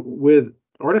 with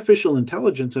artificial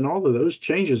intelligence and all of those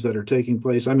changes that are taking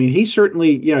place. I mean, he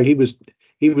certainly,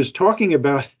 he was talking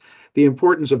about the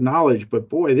importance of knowledge, but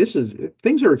boy,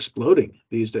 things are exploding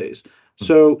these days.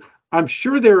 So I'm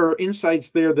sure there are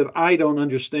insights there that I don't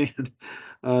understand.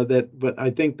 But I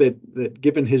think that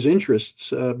given his interests,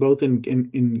 both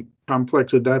in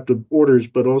complex adaptive orders,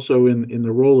 but also in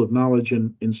the role of knowledge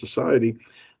in society,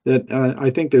 that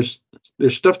I think there's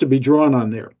stuff to be drawn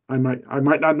on there. I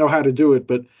might not know how to do it,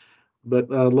 but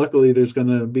luckily there's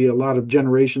going to be a lot of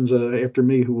generations after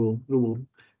me who will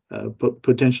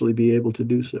potentially be able to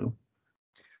do so.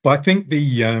 Well, I think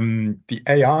the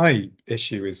AI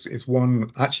issue is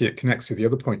one. Actually, it connects to the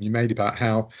other point you made about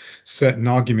how certain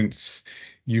arguments,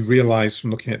 you realize from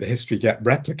looking at the history, get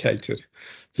replicated.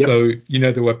 Yep. So,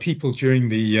 there were people during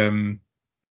the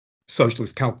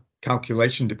socialist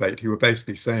calculation debate who were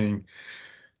basically saying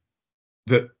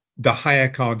that the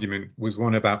Hayek argument was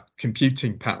one about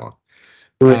computing power,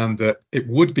 Right. and that it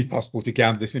would be possible to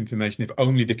gather this information if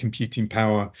only the computing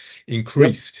power Yep.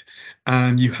 increased.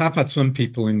 And you have had some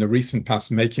people in the recent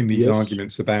past making these Yes.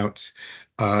 arguments about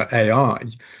AI,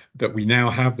 that we now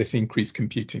have this increased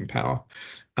computing power.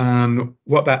 And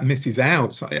what that misses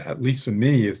out, at least for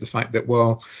me, is the fact that,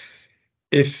 well,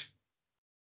 if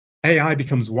AI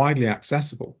becomes widely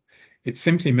accessible, it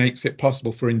simply makes it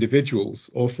possible for individuals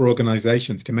or for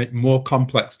organizations to make more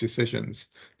complex decisions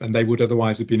than they would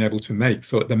otherwise have been able to make.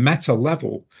 So at the meta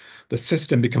level, the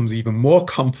system becomes even more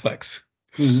complex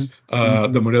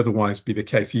than would otherwise be the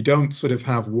case. You don't sort of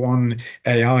have one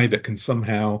AI that can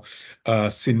somehow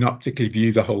synoptically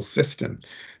view the whole system,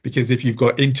 because if you've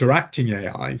got interacting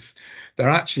AIs, they're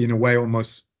actually in a way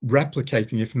almost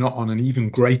replicating, if not on an even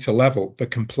greater level, the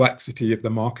complexity of the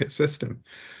market system.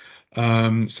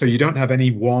 So you don't have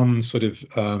any one sort of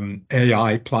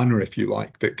AI planner, if you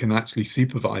like, that can actually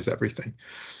supervise everything.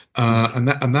 And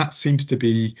that seems to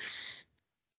be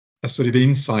a sort of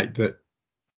insight that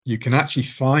you can actually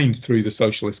find through the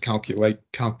socialist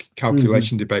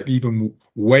calculation debate, even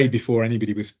way before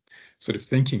anybody was sort of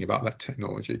thinking about that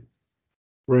technology.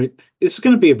 Right. It's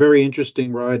going to be a very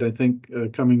interesting ride, I think,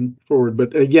 coming forward.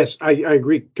 But yes, I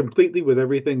agree completely with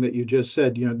everything that you just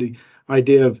said. You know, the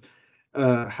idea of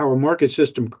how a market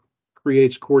system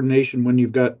creates coordination when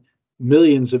you've got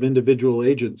millions of individual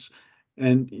agents,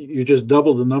 and you just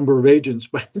double the number of agents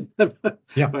by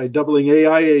Yeah, by doubling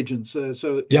AI agents.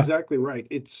 So yeah, exactly right.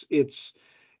 It's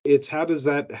how does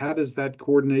that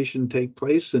coordination take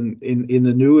place in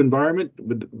the new environment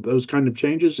with those kind of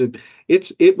changes?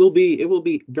 It will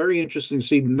be very interesting to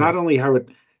see yeah. not only how it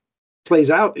plays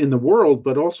out in the world,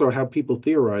 but also how people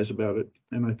theorize about it.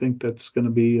 And I think that's going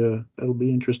to be that'll be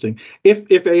interesting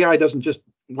if AI doesn't just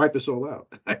wipe us all out,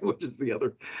 which is the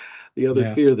other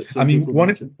Yeah. fear that I some mean, people one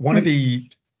mention. one of the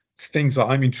things that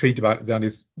I'm intrigued about that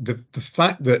is the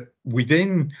fact that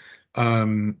within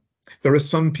there are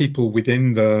some people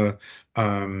within the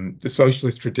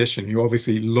socialist tradition who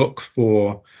obviously look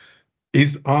for,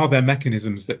 are there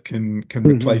mechanisms that can Mhm.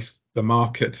 replace the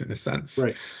market in a sense?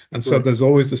 Right, And so right. there's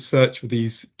always a search for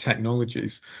these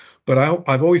technologies. But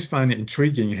I've always found it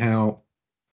intriguing how,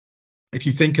 if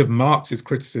you think of Marx's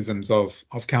criticisms of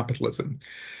capitalism,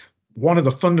 one of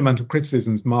the fundamental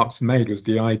criticisms Marx made was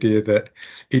the idea that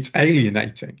it's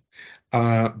alienating,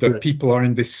 that Right. people are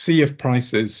in this sea of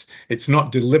prices. It's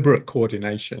not deliberate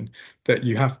coordination, that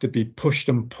you have to be pushed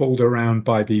and pulled around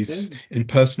by Yeah. these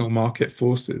impersonal market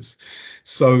forces.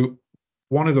 So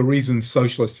one of the reasons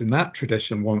socialists in that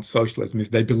tradition want socialism is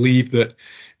they believe that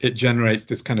it generates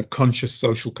this kind of conscious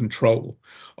social control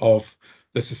of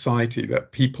the society,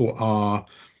 that people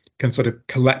can sort of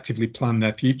collectively plan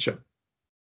their future.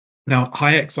 Now,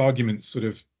 Hayek's arguments sort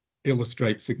of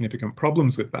illustrate significant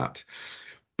problems with that.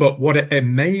 But what it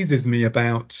amazes me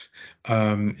about,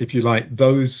 if you like,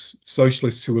 those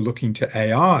socialists who are looking to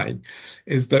AI,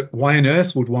 is that why on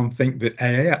earth would one think that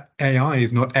AI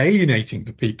is not alienating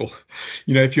for people?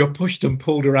 You know, if you're pushed and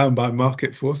pulled around by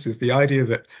market forces, the idea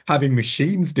that having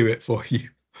machines do it for you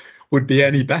would be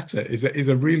any better is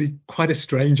a really quite a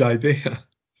strange idea.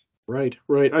 Right,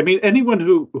 right. I mean, anyone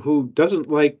who doesn't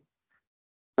like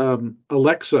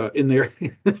Alexa in their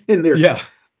in their Yeah,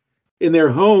 in their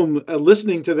home,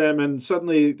 listening to them, and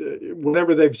suddenly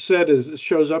whatever they've said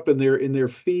shows up in their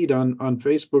feed on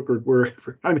Facebook or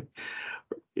wherever. I mean,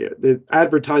 yeah, the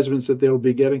advertisements that they'll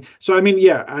be getting. So I mean,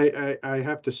 yeah, I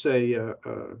have to say,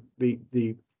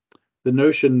 the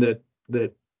notion that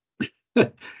that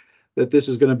this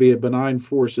is going to be a benign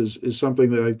force is something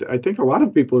that I think a lot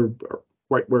of people are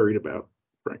quite worried about,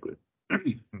 frankly.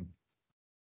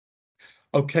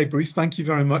 okay, Bruce, thank you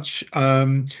very much.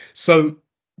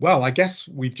 Well, I guess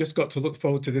we've just got to look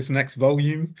forward to this next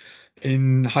volume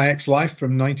in Hayek's life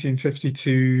from 1950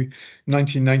 to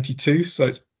 1992. So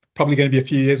it's probably going to be a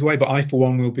few years away, but I, for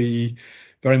one, will be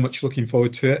very much looking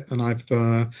forward to it. And I've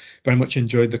very much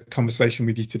enjoyed the conversation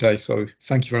with you today. So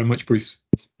thank you very much, Bruce.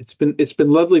 It's been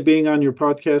lovely being on your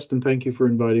podcast, and thank you for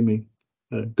inviting me.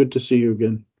 Good to see you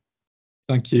again.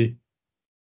 Thank you.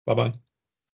 Bye bye.